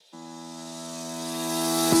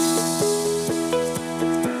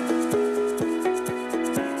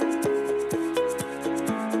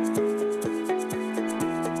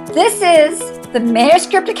This is the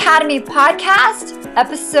Manuscript Academy podcast,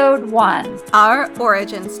 episode 1. Our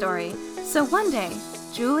origin story. So one day,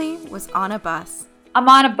 Julie was on a bus. I'm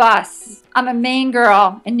on a bus. I'm a Maine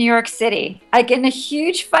girl in New York City. I get in a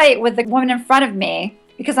huge fight with the woman in front of me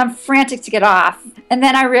because I'm frantic to get off. And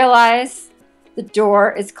then I realize the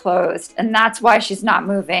door is closed, and that's why she's not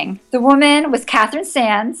moving. The woman was Catherine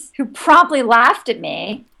Sands, who promptly laughed at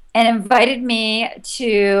me and invited me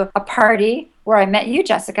to a party where I met you,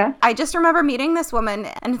 Jessica. I just remember meeting this woman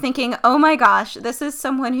and thinking, oh my gosh, this is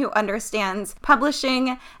someone who understands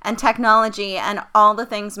publishing and technology and all the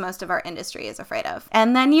things most of our industry is afraid of.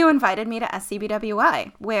 And then you invited me to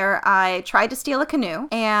SCBWI, where I tried to steal a canoe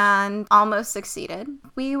and almost succeeded.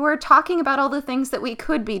 We were talking about all the things that we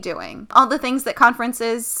could be doing, all the things that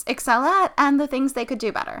conferences excel at, and the things they could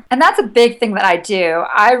do better. And that's a big thing that I do.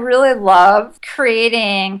 I really love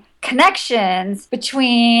creating connections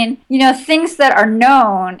between, things that are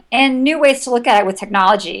known and new ways to look at it with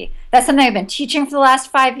technology. That's something I've been teaching for the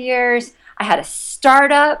last 5 years. I had a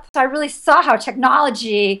startup. So I really saw how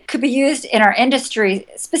technology could be used in our industry,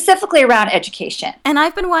 specifically around education. And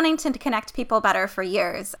I've been wanting to connect people better for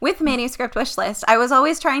years. With Manuscript Wishlist, I was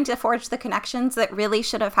always trying to forge the connections that really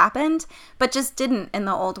should have happened, but just didn't in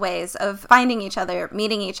the old ways of finding each other,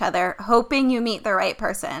 meeting each other, hoping you meet the right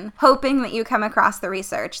person, hoping that you come across the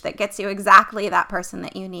research that gets you exactly that person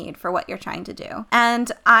that you need for what you're trying to do.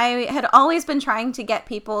 And I had always been trying to get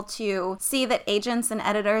people to see that agents and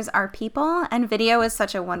editors are people, and video is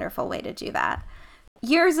such a wonderful way to do that.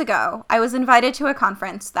 Years ago, I was invited to a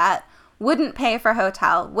conference that wouldn't pay for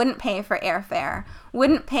hotel, wouldn't pay for airfare,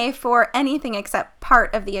 wouldn't pay for anything except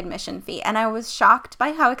part of the admission fee. And I was shocked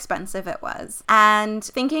by how expensive it was. And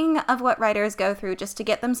thinking of what writers go through just to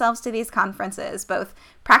get themselves to these conferences, both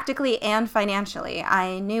practically and financially,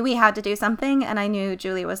 I knew we had to do something, and I knew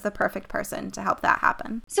Julie was the perfect person to help that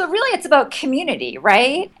happen. So really it's about community,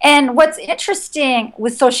 right? And what's interesting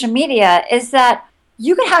with social media is that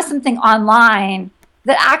you can have something online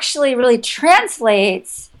that actually really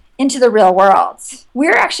translates into the real world.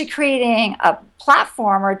 We're actually creating a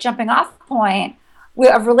platform or a jumping off point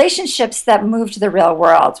of relationships that move to the real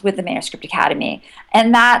world with the Manuscript Academy.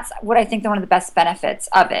 And that's what I think one of the best benefits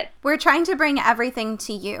of it. We're trying to bring everything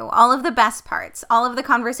to you, all of the best parts, all of the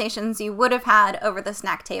conversations you would have had over the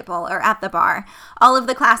snack table or at the bar, all of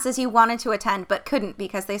the classes you wanted to attend but couldn't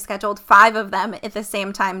because they scheduled 5 of them at the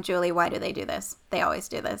same time. Julie, why do they do this? They always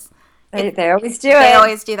do this. They always do it. They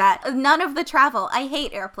always do that. None of the travel. I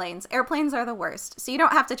hate airplanes. Airplanes are the worst. So you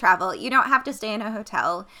don't have to travel. You don't have to stay in a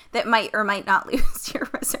hotel that might or might not lose your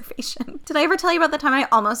reservation. Did I ever tell you about the time I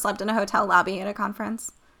almost slept in a hotel lobby at a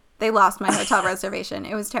conference? They lost my hotel reservation.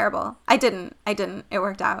 It was terrible. I didn't. It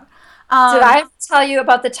worked out. Did I tell you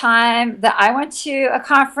about the time that I went to a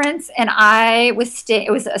conference and I was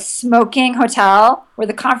it was a smoking hotel where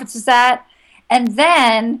the conference was at, and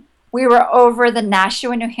then we were over the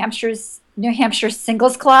Nashua, New Hampshire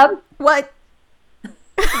Singles Club. What?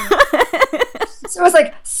 So it was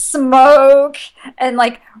like smoke and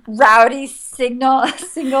like rowdy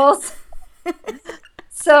singles.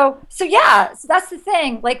 So that's the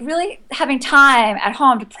thing. Like really having time at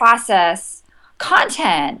home to process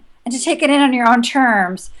content and to take it in on your own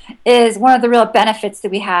terms is one of the real benefits that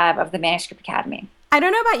we have of the Manuscript Academy. I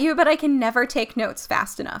don't know about you, but I can never take notes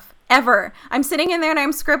fast enough. Ever. I'm sitting in there and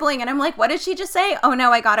I'm scribbling and I'm like, what did she just say? Oh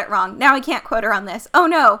no, I got it wrong. Now I can't quote her on this. Oh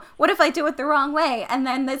no, what if I do it the wrong way? And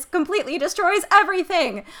then this completely destroys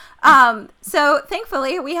everything. So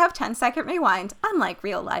thankfully we have 10-second rewind, unlike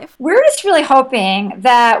real life. We're just really hoping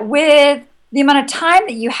that with the amount of time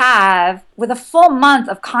that you have with a full month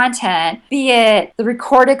of content, be it the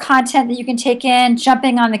recorded content that you can take in,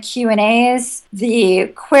 jumping on the Q&As,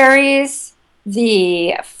 the queries,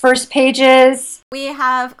 the first pages. We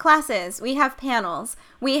have classes, we have panels,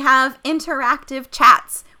 we have interactive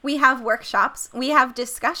chats, we have workshops, we have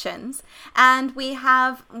discussions, and we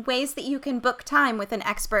have ways that you can book time with an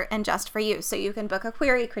expert and just for you. So you can book a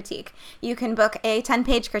query critique, you can book a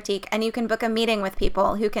 10-page critique, and you can book a meeting with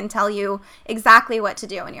people who can tell you exactly what to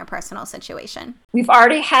do in your personal situation. We've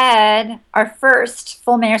already had our first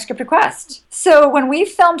full manuscript request. So when we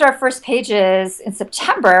filmed our first pages in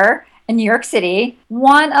September, in New York City,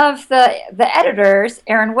 one of the editors,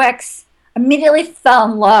 Erin Wicks, immediately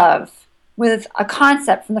fell in love with a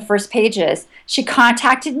concept from the first pages. She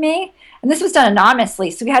contacted me, and this was done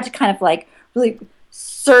anonymously, so we had to kind of like really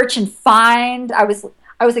search and find. I was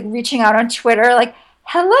like reaching out on Twitter, like,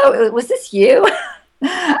 hello, was this you?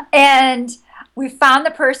 And we found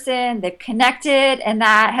the person, they've connected, and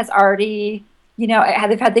that has already, they've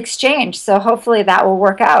had the exchange. So hopefully that will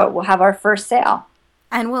work out. We'll have our first sale.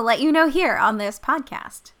 And we'll let you know here on this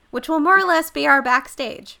podcast. which will more or less be our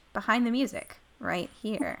backstage behind the music right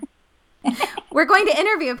here. We're going to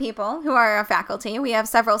interview people who are our faculty. We have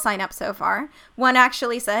several sign-ups so far. One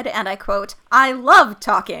actually said, and I quote, "I love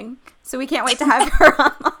talking." So we can't wait to have her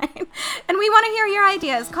online. And we want to hear your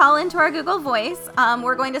ideas. Call into our Google Voice.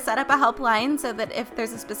 We're going to set up a helpline so that if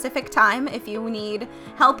there's a specific time, if you need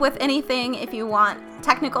help with anything, if you want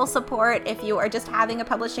technical support, if you are just having a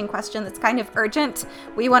publishing question that's kind of urgent,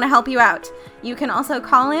 we want to help you out. You can also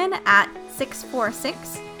call in at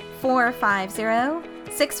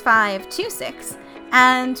 646-450-6526.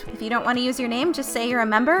 And if you don't want to use your name, just say you're a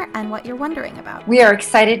member and what you're wondering about. We are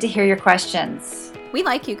excited to hear your questions. We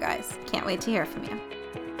like you guys. Can't wait to hear from you.